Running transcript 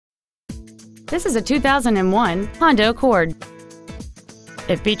This is a 2001 Honda Accord.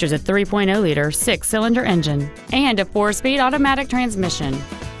 It features a 3.0-liter six-cylinder engine and a 4-speed automatic transmission.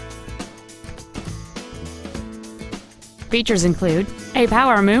 Features include a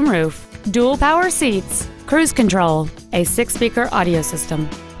power moonroof, dual power seats, cruise control, a 6-speaker audio system,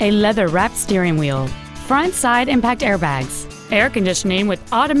 a leather-wrapped steering wheel, front side impact airbags, air conditioning with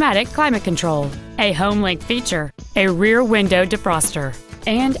automatic climate control, a home link feature, a rear window defroster,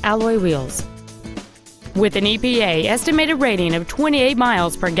 and alloy wheels. With an EPA estimated rating of 28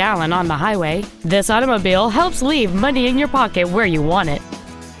 miles per gallon on the highway, this automobile helps leave money in your pocket where you want it.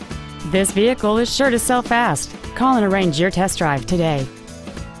 This vehicle is sure to sell fast. Call and arrange your test drive today.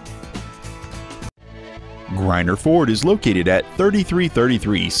 Griner Ford is located at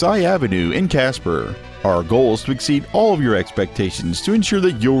 3333 Cy Avenue in Casper. Our goal is to exceed all of your expectations to ensure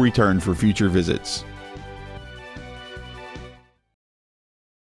that you'll return for future visits.